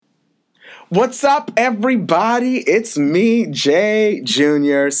What's up, everybody? It's me, Jay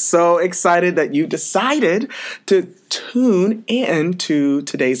Jr. So excited that you decided to tune in to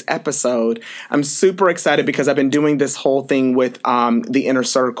today's episode. I'm super excited because I've been doing this whole thing with the Inner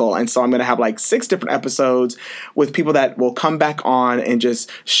Circle. And so I'm going to have like 6 different episodes with people that will come back on and just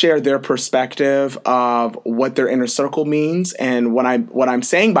share their perspective of what their inner circle means. And what I'm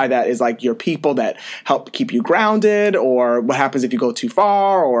saying by that is like your people that help keep you grounded, or what happens if you go too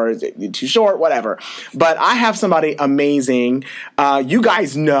far, or is it too short, whatever. But I have somebody amazing. You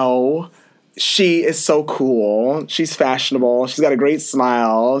guys know she is so cool. She's fashionable. She's got a great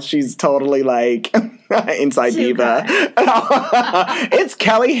smile. She's totally like inside diva. It's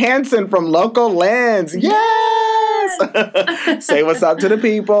Kelly Hansen from Local Lens. Yes! Say what's up to the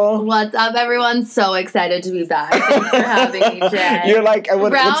people. What's up, everyone? So excited to be back. Thanks for having me, Jay. You're like,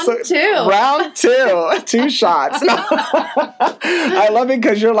 round 2. Round 2. 2 shots. I love it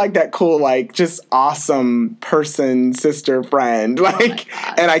because you're like that cool, like just awesome person, sister, friend. Like,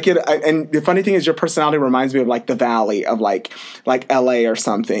 and the funny thing is your personality reminds me of like the Valley of like LA or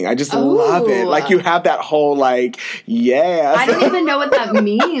something. I just love it. Like you have that whole like, yeah. I don't even know what that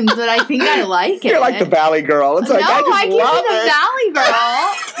means, but I think I like it. You're like the Valley girl. It's like, I can't be the Valley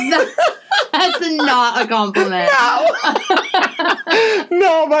girl. That's not a compliment.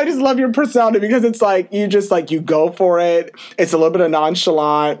 No, but I just love your personality because it's like you just like you go for it. It's a little bit of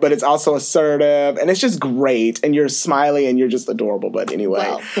nonchalant, but it's also assertive, and it's just great. And you're smiley and you're just adorable. But anyway,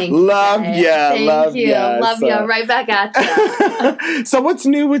 well, thank you. Love you. Right back at you. So what's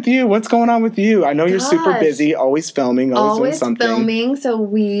new with you? What's going on with you? I know you're super busy, always filming, always doing something. Filming. So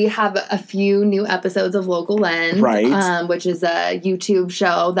we have a few new episodes of Local Lens, right? Which is a YouTube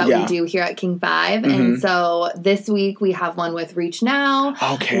show that we do here at King 5. Mm-hmm. And so this week we have one with Reach Now,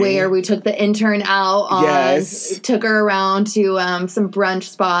 where we took the intern out took her around to some brunch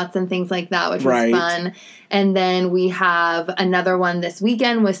spots and things like that, which was fun. And then we have another one this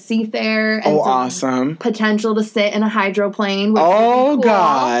weekend with Seafair. And awesome. Potential to sit in a hydroplane. Oh, cool.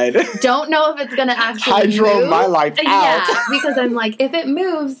 God. Don't know if it's going to actually move. My life out. Yeah, because I'm like, if it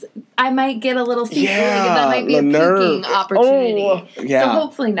moves, I might get a little seasick. And that might be a peaking opportunity. Oh, yeah. So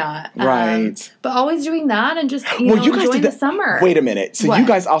hopefully not. Right. But always doing that and just, you guys enjoying the summer. Wait a minute. So you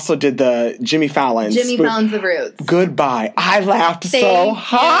guys also did the Jimmy Fallon's. Fallon's The Roots. Goodbye. I laughed so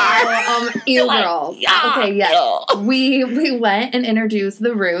hard. You girls. Okay. Yes. We went and introduced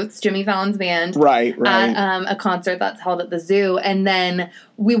The Roots, Jimmy Fallon's band. Right. At a concert that's held at the zoo. And then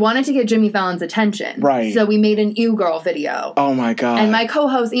we wanted to get Jimmy Fallon's attention. Right. So we made an Ew Girl video. Oh, my God. And my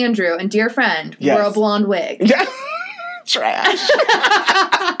co-host, Andrew, and dear friend, wore a blonde wig. Yeah. Trash.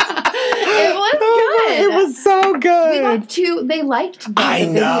 It was good. It was so good. We got they liked the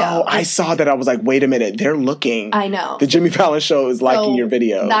video. I saw that. I was like, wait a minute. They're looking. I know. The Jimmy Fallon show is liking your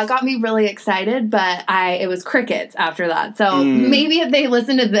videos. That got me really excited, but it was crickets after that. So maybe if they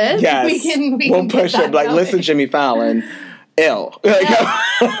listen to this, we'll push it. Like, listen, Jimmy Fallon. Ill.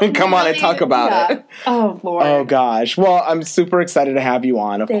 Come on and talk about it. Oh, Lord. Oh, gosh. Well, I'm super excited to have you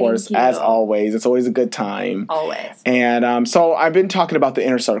on, of course, as always. It's always a good time. Always. And so I've been talking about the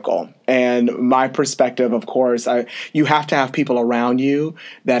Inner Circle. And my perspective, of course, you have to have people around you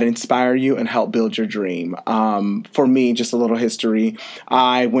that inspire you and help build your dream. For me, just a little history,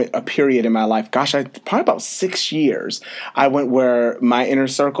 I went a period in my life, probably about 6 years, I went where my inner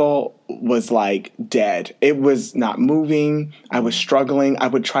circle was like dead. It was not moving. I was struggling. I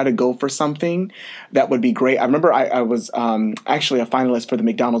would try to go for something that would be great. I remember I was actually a finalist for the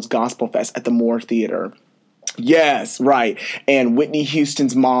McDonald's Gospel Fest at the Moore Theater. Yes, right. And Whitney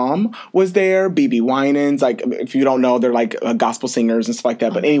Houston's mom was there, BB Winans. Like, if you don't know, they're like gospel singers and stuff like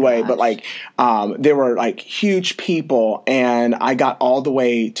that. But anyway, there were like huge people, and I got all the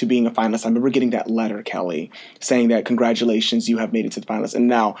way to being a finalist. I remember getting that letter, Kelly, saying that congratulations, you have made it to the finalists. And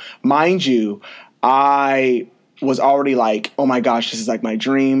now, mind you, I was already like, oh my gosh, this is like my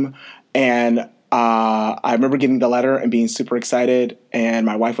dream. And I remember getting the letter and being super excited, and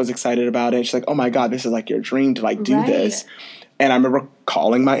my wife was excited about it. She's like, oh my God, this is like your dream to like do this. And I remember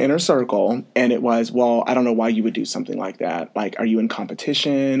calling my inner circle, and it was, well, I don't know why you would do something like that. Like, are you in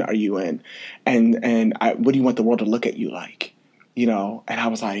competition? Are you in, what do you want the world to look at you like? And I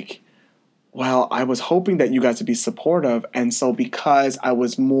was like, well, I was hoping that you guys would be supportive. And so because I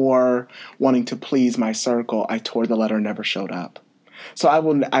was more wanting to please my circle, I tore the letter and never showed up. So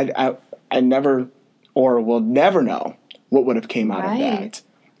I never or will never know what would have came out of that.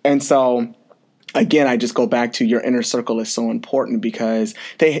 And so again, I just go back to your inner circle is so important because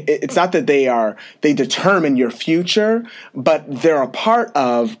it's not that they determine your future, but they're a part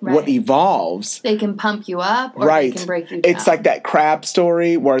of what evolves. They can pump you up or they can break you down. It's like that crab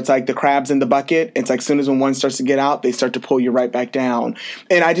story where it's like the crab's in the bucket. It's like as soon as when one starts to get out, they start to pull you right back down.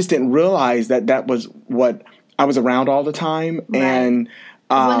 And I just didn't realize that was what I was around all the time. Right. And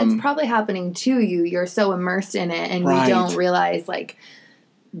when it's probably happening to you, you're so immersed in it and you don't realize like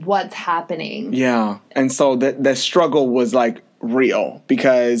what's happening. Yeah. And so the struggle was like real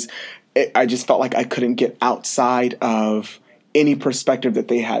because I just felt like I couldn't get outside of any perspective that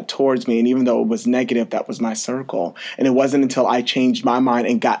they had towards me. And even though it was negative, that was my circle. And it wasn't until I changed my mind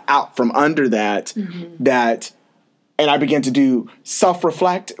and got out from under that, and I began to do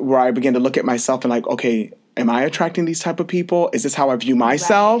self-reflect where I began to look at myself and like, okay, am I attracting these type of people? Is this how I view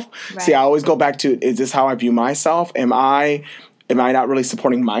myself? Right. See, I always go back to, is this how I view myself? Am I not really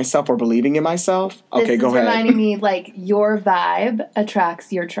supporting myself or believing in myself? Okay, go ahead. This is reminding me, like, your vibe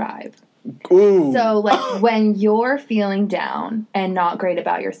attracts your tribe. Ooh. So, like, when you're feeling down and not great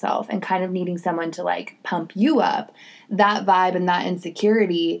about yourself and kind of needing someone to, like, pump you up, that vibe and that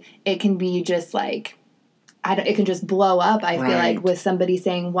insecurity, it can be just, like, it can just blow up, I feel like, with somebody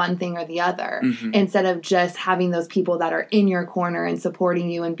saying one thing or the other, instead of just having those people that are in your corner and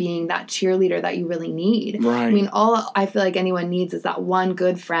supporting you and being that cheerleader that you really need. Right. I mean, all I feel like anyone needs is that one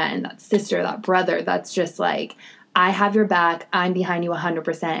good friend, that sister, that brother, that's just like, I have your back, I'm behind you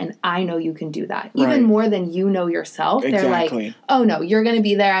 100%, and I know you can do that. Even more than you know yourself. Exactly. They're like, oh no, you're going to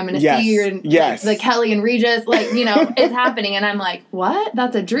be there, I'm going to see you, and like, the Kelly and Regis, like, you know, it's happening, and I'm like, what?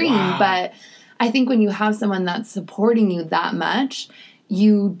 That's a dream, but I think when you have someone that's supporting you that much,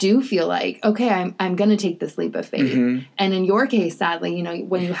 you do feel like, okay, I'm going to take this leap of faith. And in your case, sadly, you know,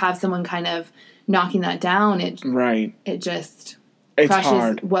 when you have someone kind of knocking that down, it just crushes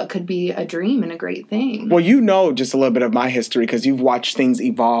hard. What could be a dream and a great thing. Well, you know just a little bit of my history because you've watched things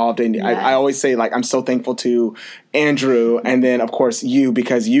evolve. And I always say, like, I'm so thankful to Andrew and then, of course, you,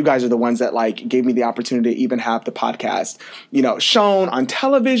 because you guys are the ones that, like, gave me the opportunity to even have the podcast, you know, shown on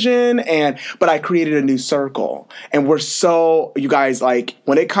television. But I created a new circle. And we're so, you guys, like,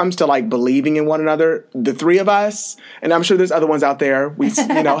 when it comes to, like, believing in one another, the three of us, and I'm sure there's other ones out there, we,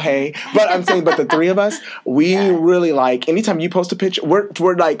 you know, hey, but I'm saying, but the three of us, we really, like, anytime you post a picture,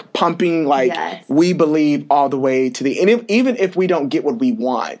 we're like pumping, like, we believe all the way to the, and even if we don't get what we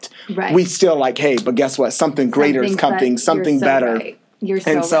want, we still like, hey, but guess what? Something greater is coming, something better. Right. You're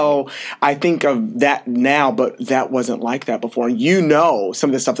so and so I think of that now, but that wasn't like that before. And you know some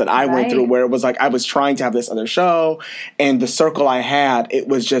of the stuff that I went through where it was like I was trying to have this other show and the circle I had, it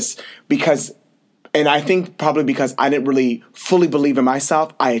was just because, and I think probably because I didn't really fully believe in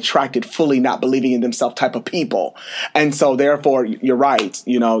myself, I attracted fully not believing in themselves type of people. And so therefore, you're right,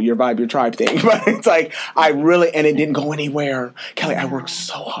 you know, your vibe, your tribe thing. But it's like, and it didn't go anywhere. Kelly, I worked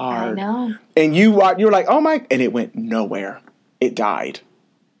so hard. I know. And you were like, oh my, and it went nowhere. It died.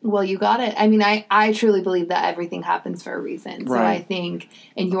 Well, you got it. I mean, I truly believe that everything happens for a reason. So I think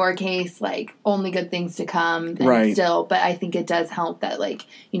in your case, like, only good things to come still. But I think it does help that, like,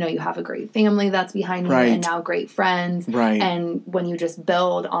 you know, you have a great family that's behind you and now great friends. And when you just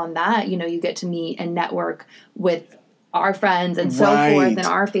build on that, you know, you get to meet and network with our friends and so forth and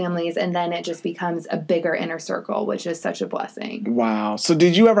our families, and then it just becomes a bigger inner circle, which is such a blessing. Wow. So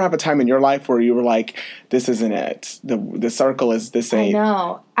did you ever have a time in your life where you were like, this isn't it? The circle is this ain't. I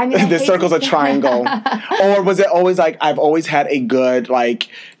know. I mean, the circle's a triangle. Or was it always like, I've always had a good, like,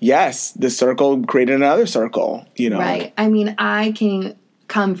 yes, the circle created another circle, you know? Right. I mean, I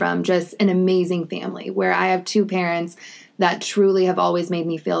come from just an amazing family where I have two parents that truly have always made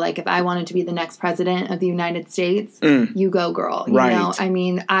me feel like if I wanted to be the next president of the United States, you go, girl. You know, I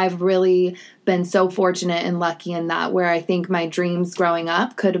mean, I've really been so fortunate and lucky in that, where I think my dreams growing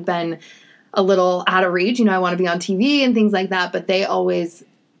up could have been a little out of reach. You know, I want to be on TV and things like that, but they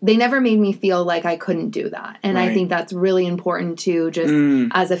never made me feel like I couldn't do that. And I think that's really important too, just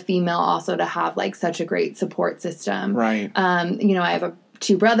as a female also to have like such a great support system. You know, I have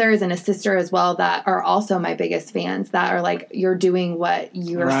two brothers and a sister as well that are also my biggest fans, that are like, you're doing what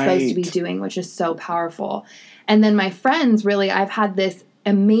you're supposed to be doing, which is so powerful. And then my friends, really, I've had this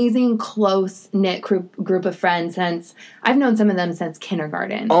amazing close-knit group of friends since, I've known some of them since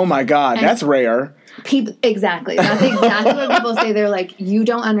kindergarten. Oh my God, and that's rare. Exactly. That's exactly what people say. They're like, you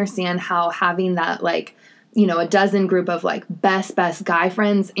don't understand how having that, like, you know, a dozen group of like best guy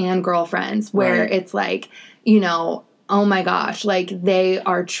friends and girlfriends where it's like, you know, oh my gosh, like they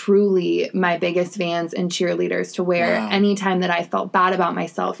are truly my biggest fans and cheerleaders, to where anytime that I felt bad about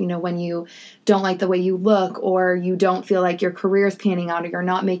myself, you know, when you don't like the way you look, or you don't feel like your career is panning out, or you're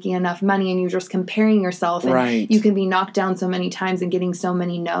not making enough money, and you're just comparing yourself, and you can be knocked down so many times and getting so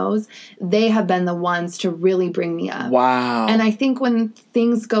many no's, they have been the ones to really bring me up. Wow. And I think when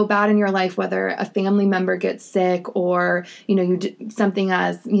things go bad in your life, whether a family member gets sick, or, you know, you do something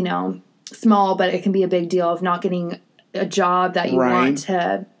as, you know, small, but it can be a big deal, of not getting a job that you want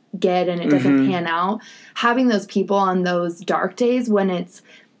to get and it doesn't pan out, having those people on those dark days when it's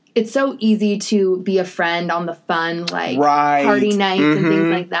so easy to be a friend on the fun, like party nights and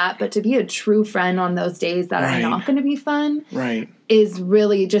things like that, but to be a true friend on those days that are not going to be fun is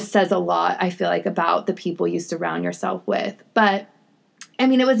really just says a lot, I feel like, about the people you surround yourself with. But I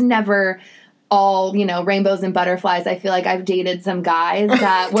mean, it was never all, you know, rainbows and butterflies. I feel like I've dated some guys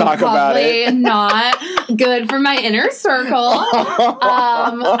that were probably not good for my inner circle.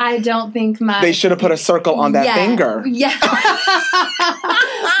 I don't think they should have put a circle on that finger. Yeah.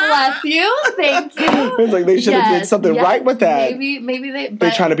 Bless you. Thank you. It's like they should have did something right with that. Maybe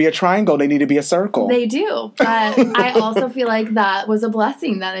they're trying to be a triangle. They need to be a circle. They do. But I also feel like that was a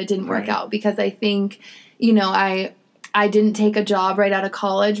blessing that it didn't work out, because I think, you know, I didn't take a job right out of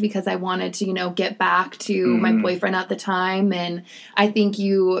college because I wanted to, you know, get back to my boyfriend at the time. And I think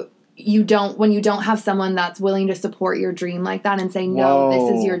you don't, when you don't have someone that's willing to support your dream like that and say, no,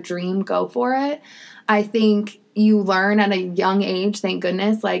 this is your dream, go for it. I think you learn at a young age, thank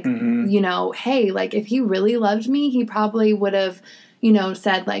goodness, like, you know, hey, like if he really loved me, he probably would have, you know,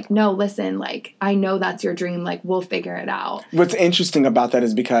 said like, no, listen, like, I know that's your dream. Like, we'll figure it out. What's interesting about that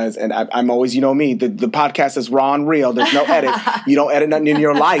is because, and I'm always, you know me, the podcast is raw and real. There's no edit. You don't edit nothing in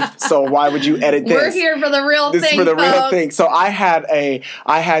your life. So why would you edit this? We're here for the real thing, This is for the real thing. So I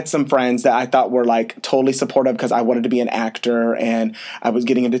had some friends that I thought were like totally supportive because I wanted to be an actor and I was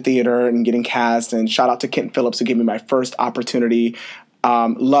getting into theater and getting cast. And shout out to Kent Phillips, who gave me my first opportunity.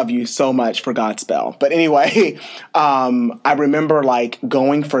 Love you so much for Godspell. But anyway, I remember like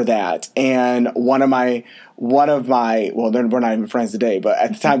going for that, and one of my well, then we're not even friends today, but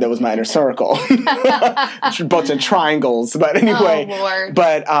at the time that was my inner circle. Bunch of triangles. But anyway,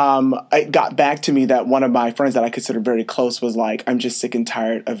 it got back to me that one of my friends that I consider very close was like, I'm just sick and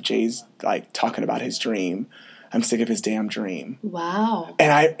tired of Jay's like talking about his dream. I'm sick of his damn dream. Wow.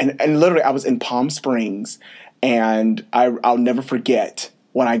 And literally I was in Palm Springs. And I'll never forget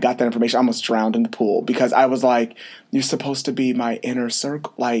when I got that information. I almost drowned in the pool because I was like, "You're supposed to be my inner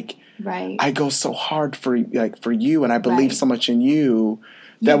circle. Like, I go so hard for you, and I believe so much in you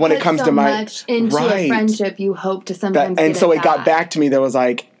that when it comes to my much into a friendship, you hope to sometimes. And so it got back to me. There was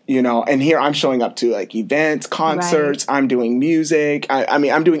like, you know, and here I'm showing up to like events, concerts. I'm doing music. I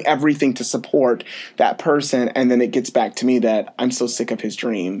mean, I'm doing everything to support that person, and then it gets back to me that I'm so sick of his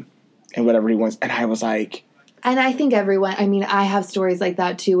dream and whatever he wants, and I was like. And I think everyone, I mean, I have stories like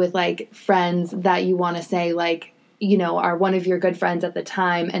that too with like friends that you want to say like, you know, are one of your good friends at the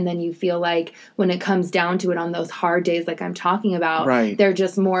time. And then you feel like when it comes down to it on those hard days, like I'm talking about, they're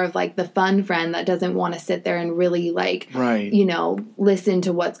just more of like the fun friend that doesn't want to sit there and really like, you know, listen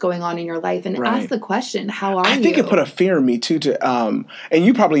to what's going on in your life and ask the question, how are you? I think it put a fear in me too, and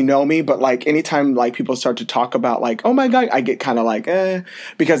you probably know me, but like anytime like people start to talk about like, oh my God, I get kind of like,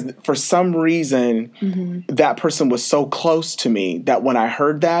 because for some reason that person was so close to me that when I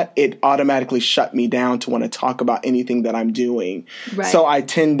heard that, it automatically shut me down to want to talk about anything that I'm doing. So I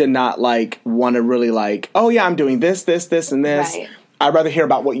tend to not like want to really like, oh yeah, I'm doing this, and this. I'd rather hear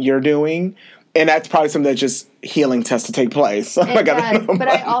about what you're doing. And that's probably something that just healing has to take place. But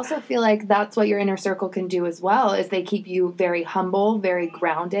I also feel like that's what your inner circle can do as well, is they keep you very humble, very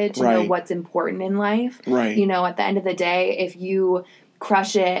grounded to know what's important in life. You know, at the end of the day, if you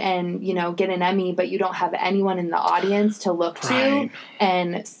crush it and, you know, get an Emmy, but you don't have anyone in the audience to look to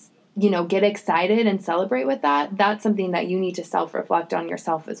and you know, get excited and celebrate with that, that's something that you need to self-reflect on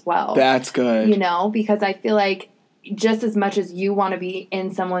yourself as well. That's good. You know, because I feel like just as much as you want to be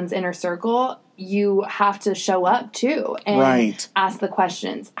in someone's inner circle, you have to show up too and ask the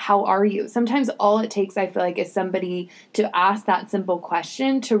questions. How are you? Sometimes all it takes, I feel like, is somebody to ask that simple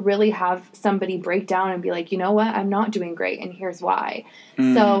question to really have somebody break down and be like, you know what? I'm not doing great and here's why.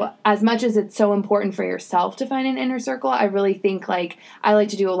 So as much as it's so important for yourself to find an inner circle, I really think like I like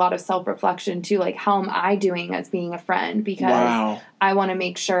to do a lot of self-reflection too. Like, how am I doing as being a friend? Because I want to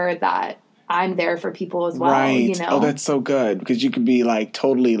make sure that I'm there for people as well, you know? Oh, that's so good, because you could be like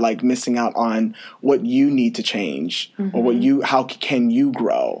totally like missing out on what you need to change or how can you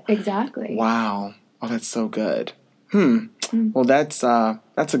grow? Exactly. Wow. Oh, that's so good. Well, that's a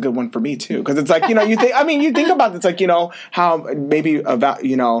good one for me too, because it's like, you think about it's like, how maybe about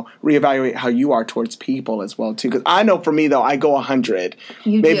reevaluate how you are towards people as well too. Because I know for me though, I go 100,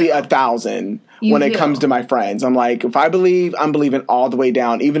 maybe 1,000 when it comes to my friends. I'm like, if I believe, I'm believing all the way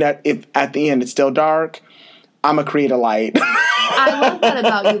down, even if at the end it's still dark. I'm going to create a light. I love that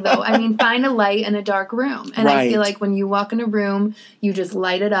about you, though. I mean, find a light in a dark room. And I feel like when you walk in a room, you just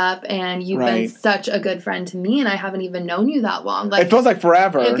light it up. And you've been such a good friend to me, and I haven't even known you that long. Like, it feels like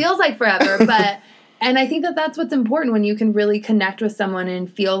forever. It feels like forever. But, and I think that that's what's important, when you can really connect with someone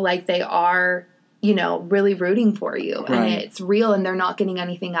and feel like they are, really rooting for you. And it's real, and they're not getting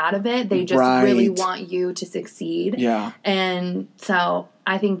anything out of it. They just really want you to succeed. Yeah. And so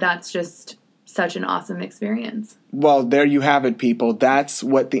I think that's just such an awesome experience. Well, there you have it, people. That's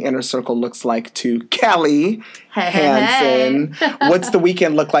what the inner circle looks like to Kelly Hansen. What's the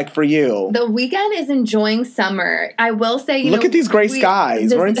weekend look like for you? The weekend is enjoying summer. I will say, look at these gray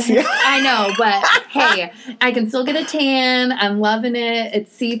skies. We're in Seattle. I know, but hey, I can still get a tan. I'm loving it.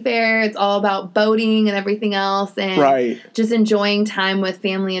 It's seafair. It's all about boating and everything else, and just enjoying time with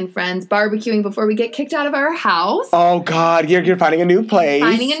family and friends, barbecuing before we get kicked out of our house. Oh God, you're finding a new place.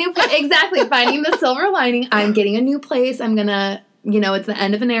 Finding a new place, exactly. Finding the silver lining. I'm getting a new place. I'm gonna, it's the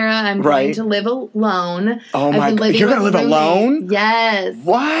end of an era. I'm going to live alone. Oh my God. You're going to live alone? Yes.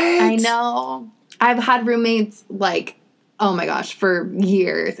 What? I know. I've had roommates oh my gosh, for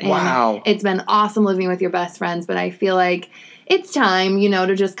years. And it's been awesome living with your best friends, but I feel like it's time,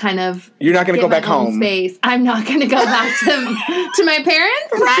 to just kind of... You're not going to go back home. Space. I'm not going to go back to my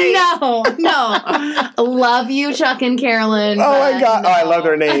parents? Right. No. Love you, Chuck and Carolyn. Oh, my God. No. Oh, I love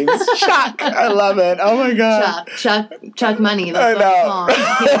their names. Chuck. I love it. Oh, my God. Chuck Money. That's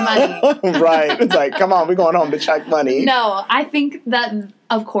Money. Right. It's like, come on, we're going home to Chuck Money. No, I think that...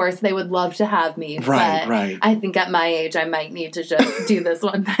 Of course, they would love to have me. But I think at my age, I might need to just do this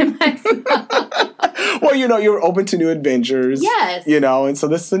one by myself. Well, you're open to new adventures. Yes. And so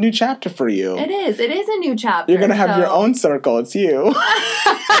this is a new chapter for you. It is. It is a new chapter. You're going to have your own circle. It's you.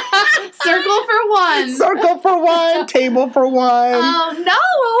 Circle for one. Circle for one. Table for one. Oh, no.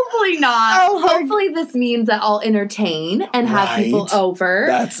 Hopefully not. Hopefully this means that I'll entertain and have people over.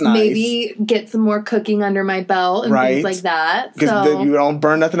 That's nice. Maybe get some more cooking under my belt and things like that. Because you don't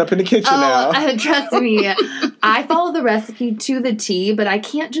burn nothing up in the kitchen now. Trust me. I follow the recipe to the T, but I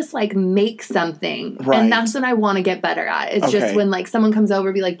can't just make something. Right. And that's what I want to get better at. It's just when someone comes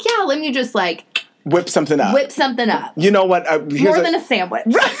over, be like, yeah, let me just whip something up. You know what? More than a sandwich.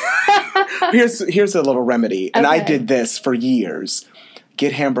 Here's a little remedy. And I did this for years.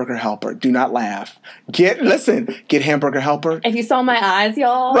 Get Hamburger Helper. Do not laugh. Get Hamburger Helper. If you saw my eyes,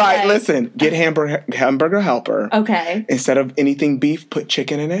 y'all. Right, listen. Get Hamburger Helper. Okay. Instead of anything beef, put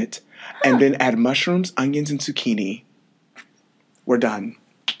chicken in it. And then add mushrooms, onions, and zucchini. We're done.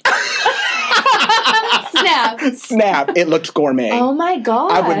 Snap. It looked gourmet. Oh my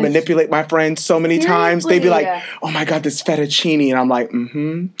God. I would manipulate my friends so many times. They'd be like, oh my God, this fettuccine. And I'm like,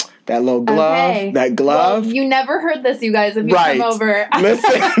 that little glove, that glove. Well, you never heard this, you guys, if you come over.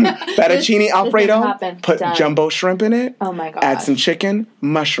 Listen, fettuccine Alfredo, put jumbo shrimp in it. Oh my God. Add some chicken,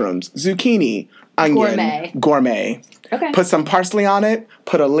 mushrooms, zucchini, onion. Gourmet. Okay. Put some parsley on it,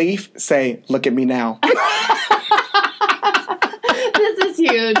 put a leaf, say, look at me now. This is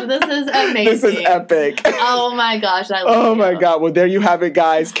huge. This is amazing. This is epic. Oh my gosh, I love Oh my God. Well, there you have it,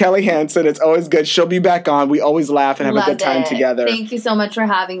 guys. Kelly Hansen. It's always good. She'll be back on. We always laugh and have a good time together. Thank you so much for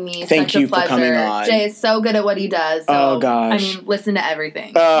having me. Thank you for coming on. Jay is so good at what he does. So, oh gosh. Listen to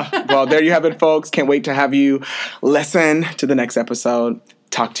everything. Well, there you have it, folks. Can't wait to have you listen to the next episode.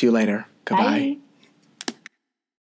 Talk to you later. Goodbye. Bye.